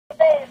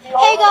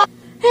Hey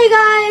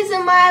guys,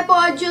 and my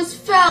iPod just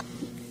fell.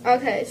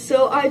 Okay,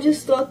 so I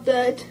just thought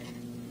that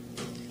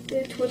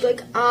it would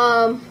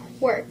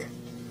work.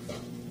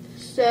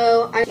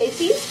 So I made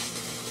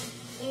these,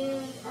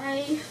 and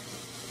I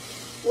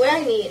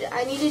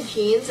needed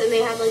jeans, and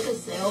they had like a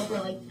sale for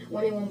like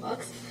 21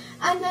 bucks.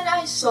 And then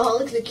I saw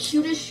like the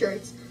cutest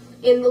shirts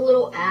in the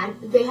little ad.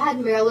 They had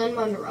Marilyn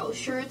Monroe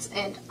shirts,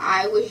 and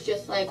I was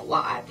just like,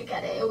 wow, I have to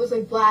get it. It was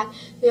like black.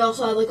 They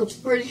also had like a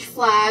British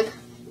flag.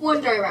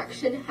 One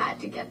Direction, had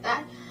to get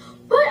that.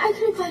 But I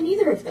couldn't find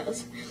either of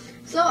those.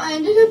 So I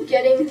ended up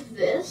getting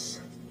this.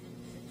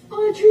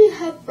 Audrey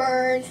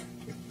Hepburn.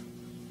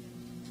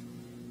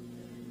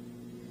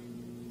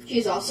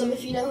 She's awesome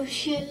if you know who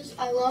she is.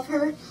 I love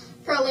her.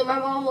 Apparently my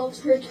mom loves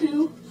her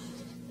too.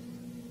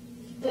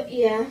 But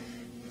yeah.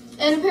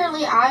 And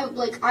apparently I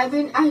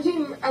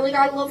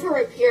love her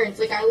appearance.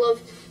 Like I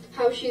love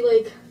how she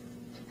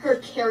her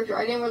character.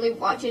 I didn't really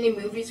watch any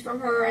movies from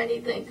her or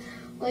anything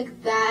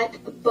like that,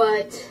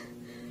 but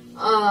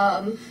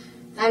I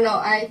don't know,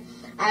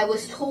 I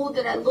was told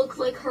that I looked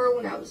like her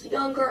when I was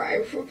younger.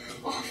 I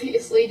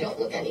obviously don't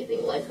look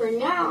anything like her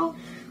now,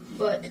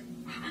 but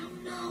I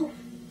don't know.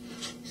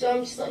 So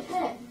I'm just like,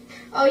 hey.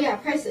 Oh yeah,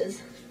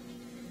 prices.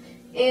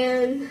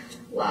 And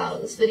wow,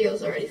 this video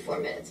is already 4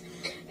 minutes.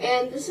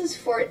 And this was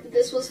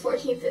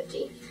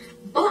 $14.50.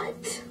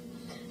 But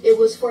it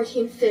was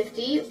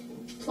 $14.50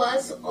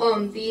 plus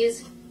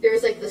there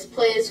was like this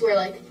place where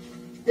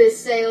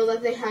this sale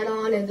that they had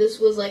on, and this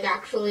was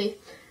actually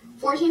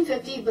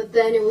 $14.50, but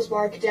then it was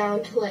marked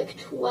down to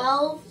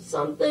 $12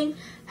 something,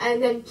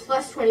 and then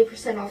plus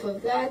 20% off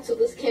of that. So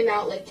this came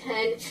out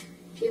 $10,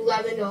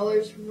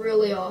 $11,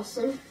 really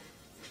awesome.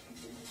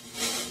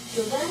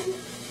 So then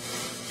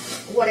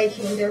what I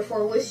came there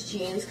for was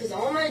jeans, because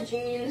all my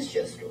jeans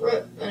just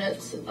rip, and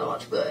it's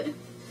not good.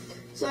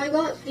 So I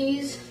got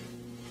these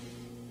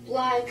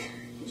black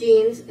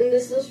jeans, and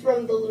this is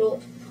from the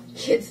little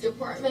kids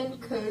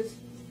department, because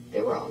they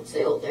were on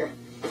sale there.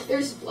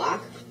 There's black,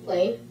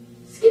 plain,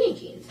 skinny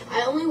jeans.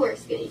 I only wear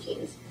skinny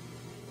jeans.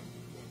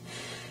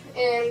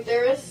 And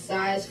they're a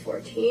size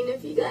 14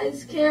 if you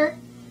guys care.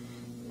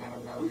 I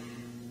don't know.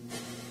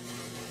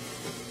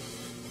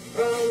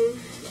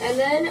 And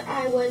then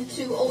I went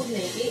to Old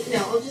Navy. No,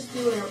 I'll just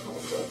do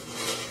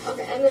Aeropostale.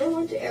 Okay, and then I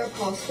went to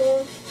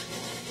Aeropostale,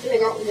 and I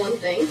got one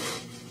thing.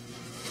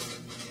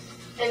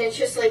 And it's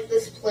just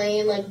this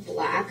plain,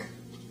 black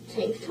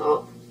tank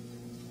top.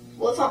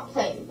 Well, it's not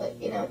plain, but,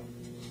 you know.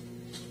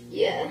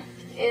 Yeah.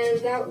 And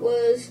that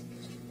was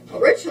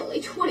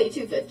originally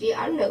 $22.50.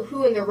 I don't know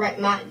who in their right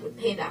mind would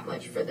pay that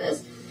much for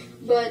this.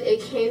 But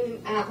it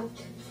came out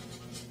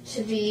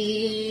to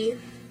be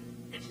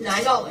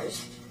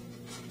 $9.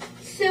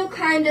 Still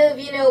kind of,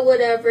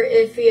 whatever,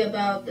 iffy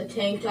about the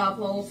tank top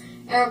whole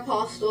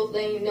Aeropostale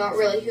thing. Not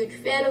really a huge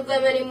fan of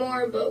them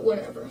anymore, but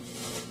whatever.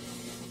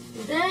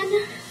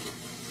 Then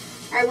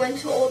I went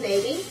to Old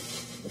Navy.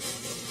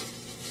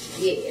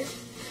 Yeah.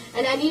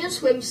 And I need a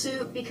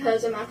swimsuit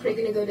because I'm actually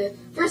going to go to,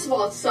 first of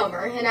all, it's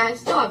summer, and I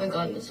still haven't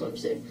gotten a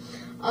swimsuit.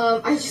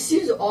 I just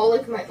use all,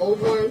 my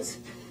old ones.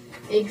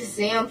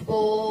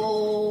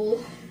 Example,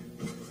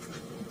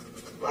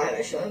 why am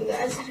I showing you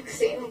guys an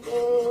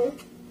example?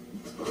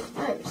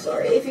 I'm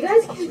sorry, if you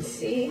guys can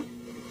see.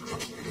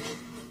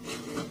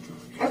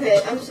 Okay,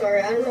 I'm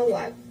sorry, I don't know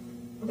why,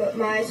 but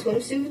my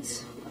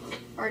swimsuits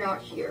are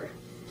not here.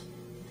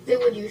 They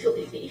would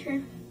usually be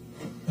here,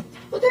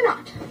 but they're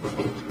not.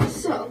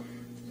 So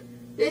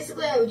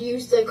basically, I would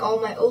use all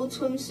my old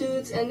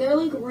swimsuits, and they're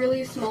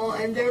really small,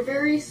 and they're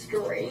very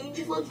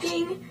strange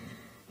looking.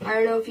 I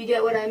don't know if you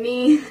get what I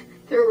mean.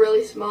 They're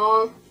really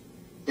small.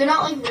 They're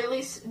not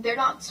they're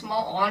not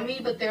small on me,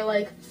 but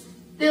they're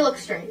they look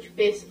strange,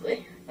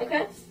 basically.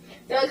 Okay?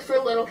 They're for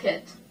little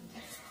kids.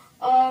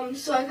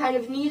 So I kind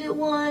of needed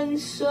one,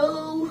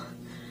 so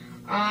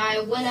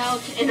I went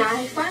out and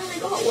I finally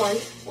got one.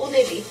 Old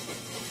Navy.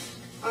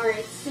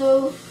 Alright,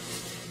 so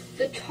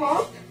the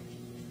top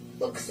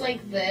looks like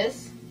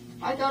this.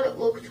 I thought it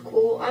looked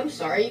cool. I'm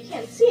sorry, you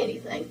can't see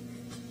anything.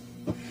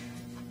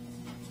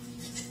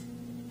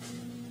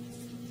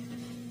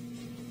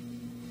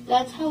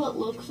 That's how it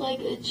looks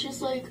like. It's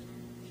just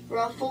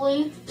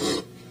ruffly.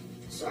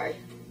 Sorry.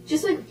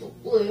 Just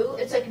blue.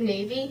 It's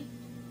navy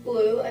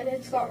blue, and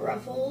it's got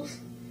ruffles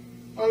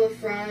on the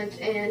front,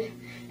 and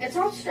it's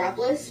not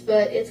strapless,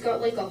 but it's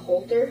got a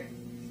halter.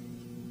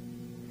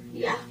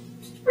 Yeah,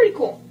 it's pretty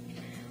cool.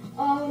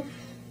 And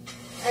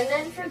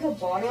then for the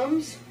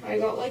bottoms, I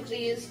got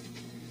these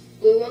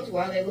blue ones.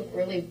 Wow, they look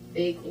really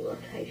big.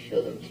 Look, I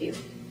show them to you.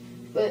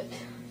 But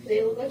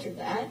they look like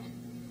that.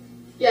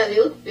 Yeah, they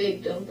look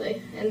big, don't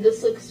they? And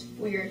this looks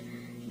weird.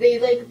 They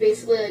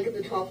basically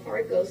the top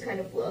part goes kind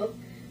of low.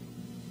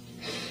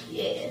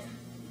 Yeah.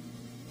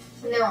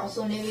 And they're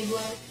also navy blue.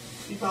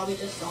 You probably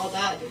just saw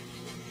that.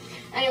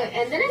 Anyway,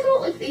 and then I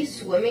got these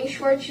swimming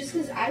shorts just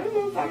because I don't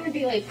know if I'm going to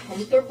be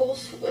comfortable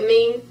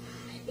swimming.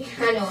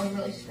 I know I'm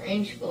really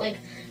strange, but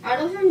I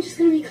don't know if I'm just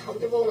going to be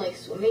comfortable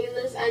swimming in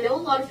this. I know a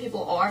lot of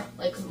people are.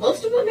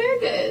 Most of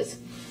America is.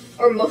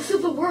 Or most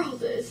of the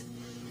world is.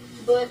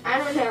 But I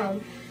don't know.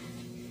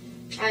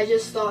 I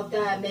just thought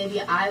that maybe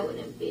I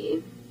wouldn't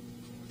be.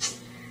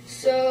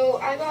 So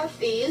I got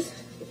these,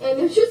 and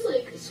they're just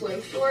like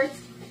swim shorts.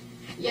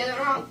 Yeah,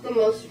 they're not the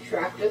most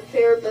attractive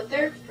pair, but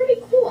they're pretty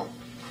cool.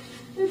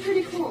 They're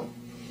pretty cool.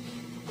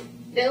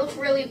 They look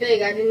really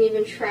big. I didn't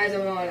even try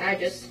them on. I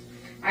just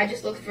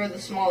looked for the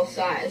small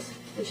size,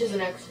 which is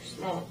an extra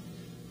small.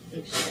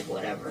 I'm just like,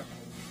 whatever.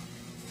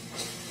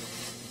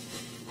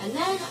 And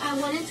then I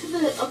went into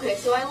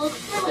so I looked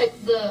for like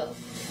the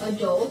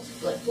adult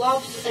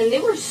flip-flops, and they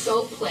were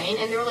so plain,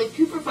 and they were like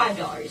 2 for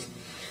 $5.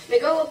 They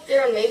go up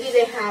there, and maybe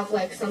they have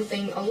like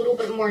something a little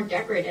bit more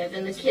decorative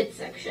in the kids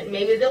section.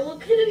 Maybe they'll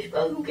look kiddish,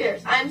 but who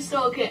cares? I'm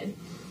still a kid.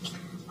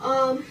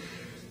 So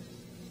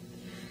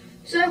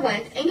I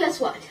went, and guess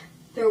what?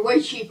 They're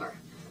way cheaper.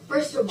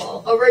 First of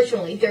all,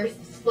 originally they're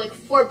like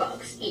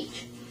 $4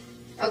 each.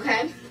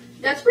 Okay,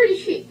 that's pretty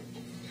cheap.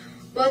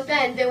 But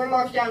then they were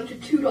marked down to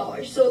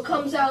 $2, so it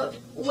comes out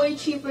way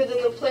cheaper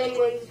than the plain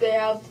ones they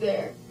have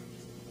there.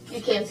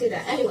 You can't see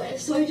that. Anyway,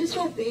 so I just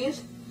got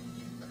these.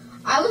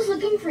 I was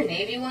looking for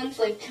navy ones,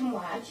 like, to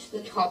match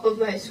the top of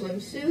my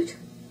swimsuit.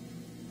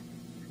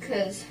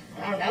 Because,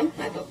 I don't know,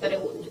 I thought that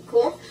it would look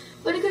cool.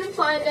 But I couldn't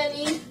find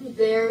any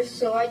there,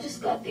 so I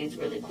just got these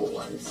really cool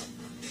ones.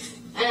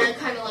 And I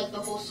kind of like the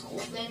whole school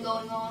thing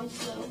going on,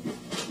 so,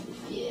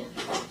 yeah.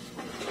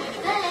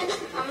 And then,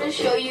 I'm going to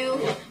show you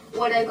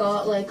what I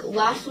got, like,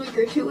 last week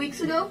or 2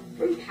 weeks ago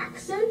from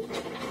PacSun.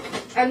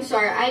 I'm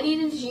sorry, I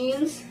needed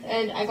jeans,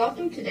 and I got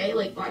them today,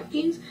 like, black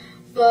jeans.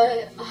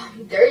 But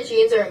their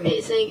jeans are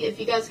amazing. If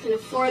you guys can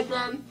afford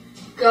them,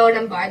 go out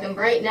and buy them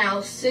right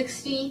now.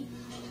 $60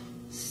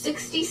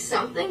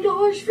 something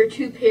for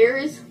 2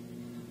 pairs.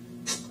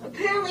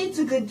 Apparently it's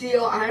a good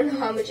deal. I don't know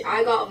how much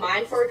I got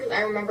mine for, because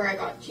I remember I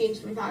got jeans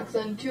from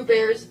PacSun, 2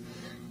 pairs.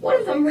 One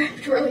of them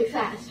ripped really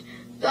fast.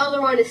 The other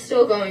one is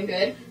still going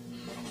good.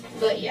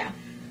 But yeah.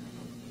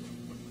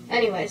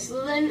 Anyway,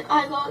 so then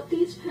I got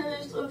these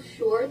pairs of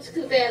shorts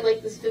because they had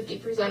like this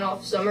 50%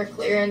 off summer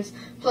clearance,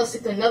 plus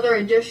like another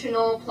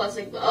additional, plus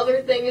like the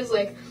other thing is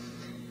like,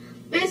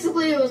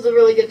 basically it was a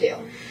really good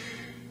deal.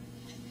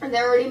 And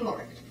they're already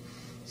marked.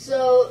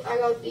 So I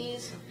got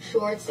these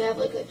shorts. They have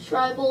like a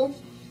tribal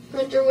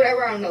print or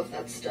whatever. I don't know if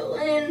that's still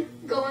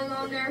going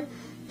on there.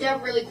 They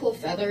have really cool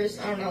feathers.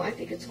 I don't know. I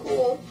think it's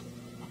cool.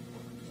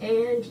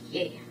 And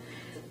yeah.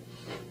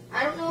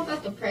 I don't know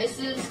about the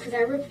prices because I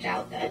ripped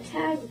out that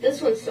tag.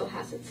 This one still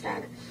has its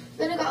tag.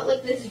 Then I got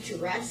like this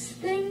dress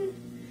thing,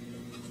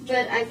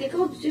 but I think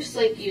I'll just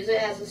like use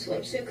it as a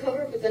swimsuit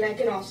cover, but then I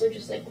can also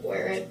just like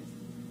wear it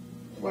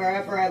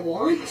wherever I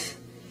want.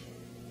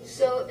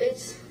 So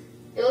it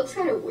looks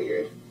kind of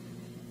weird.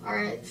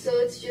 Alright, so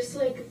it's just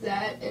like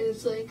that, and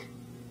it's like,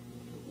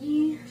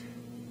 yeah,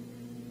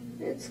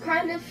 it's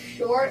kind of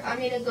short. I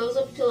mean, it goes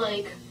up to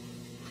like,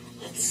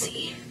 let's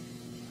see,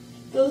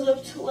 goes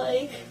up to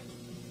like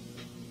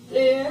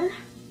there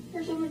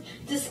or something.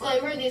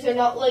 Disclaimer, these are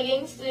not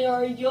leggings, they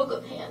are yoga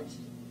pants.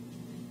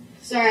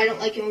 Sorry, I don't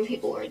like it when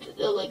people wear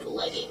like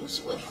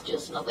leggings with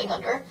just nothing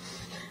under.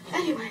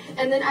 Anyway,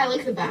 and then I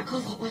like the back a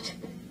lot.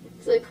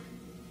 It's like,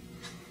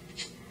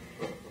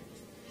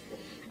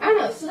 I don't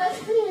know, so that's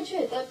pretty much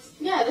it.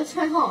 That's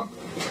my haul.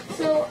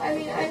 So, I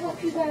mean, I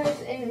hope you guys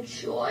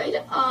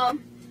enjoyed. Oh,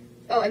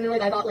 and then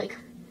like I got like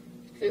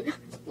food.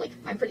 Like,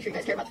 I'm pretty sure you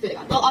guys care about the food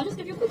I got. Well, I'll just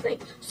give you a quick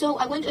thing. So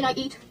I went and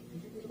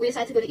we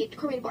decided to go to eat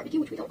Korean barbecue,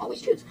 which we don't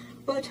always choose,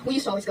 but we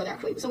used to always go there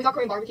actually. So we got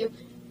Korean barbecue.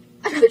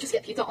 I'd rather just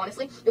get pizza,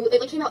 honestly. It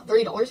like came out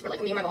 $30 for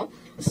like me and my mom.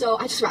 So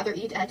I just rather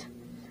eat at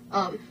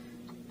I'd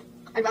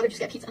rather just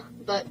get pizza,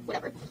 but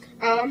whatever.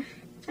 It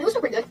was still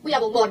pretty good. We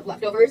have a lot of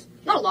leftovers.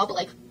 Not a lot, but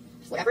like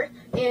whatever.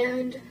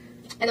 And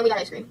then we got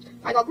ice cream.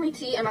 I got green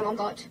tea and my mom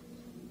got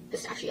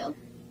pistachio.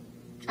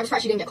 I'm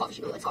surprised she didn't get coffee.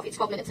 She really likes coffee. It's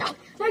 12 minutes now.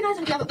 Alright guys, I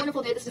hope you have a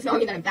wonderful day. This does not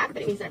mean that I'm back,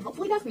 but it means that I'm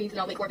hopefully back for you to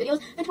now make more videos.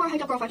 And tomorrow,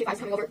 Hike Up Girl 525 is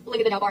coming over. Link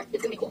in the nail bar.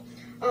 It's gonna be cool.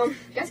 You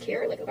guys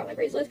care, like, about my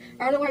bracelets?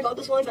 I don't know where I got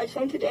this one, but I just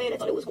found it today and I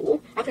thought it was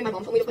cool. Actually, my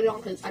mom told me to put it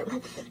on because I don't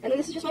know. And then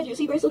this is just my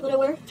Juicy bracelet that I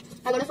wear.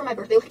 I got it for my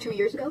birthday like 2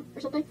 years ago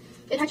or something.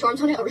 It had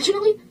charms on it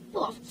originally.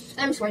 Fell off. And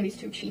I'm just wearing these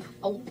 2 cheap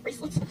old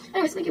bracelets.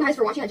 Anyways, thank you guys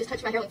for watching. I just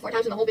touched my hair like 4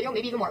 times in the whole video,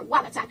 maybe even more.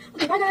 Wow, that's sad.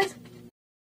 Okay, bye guys.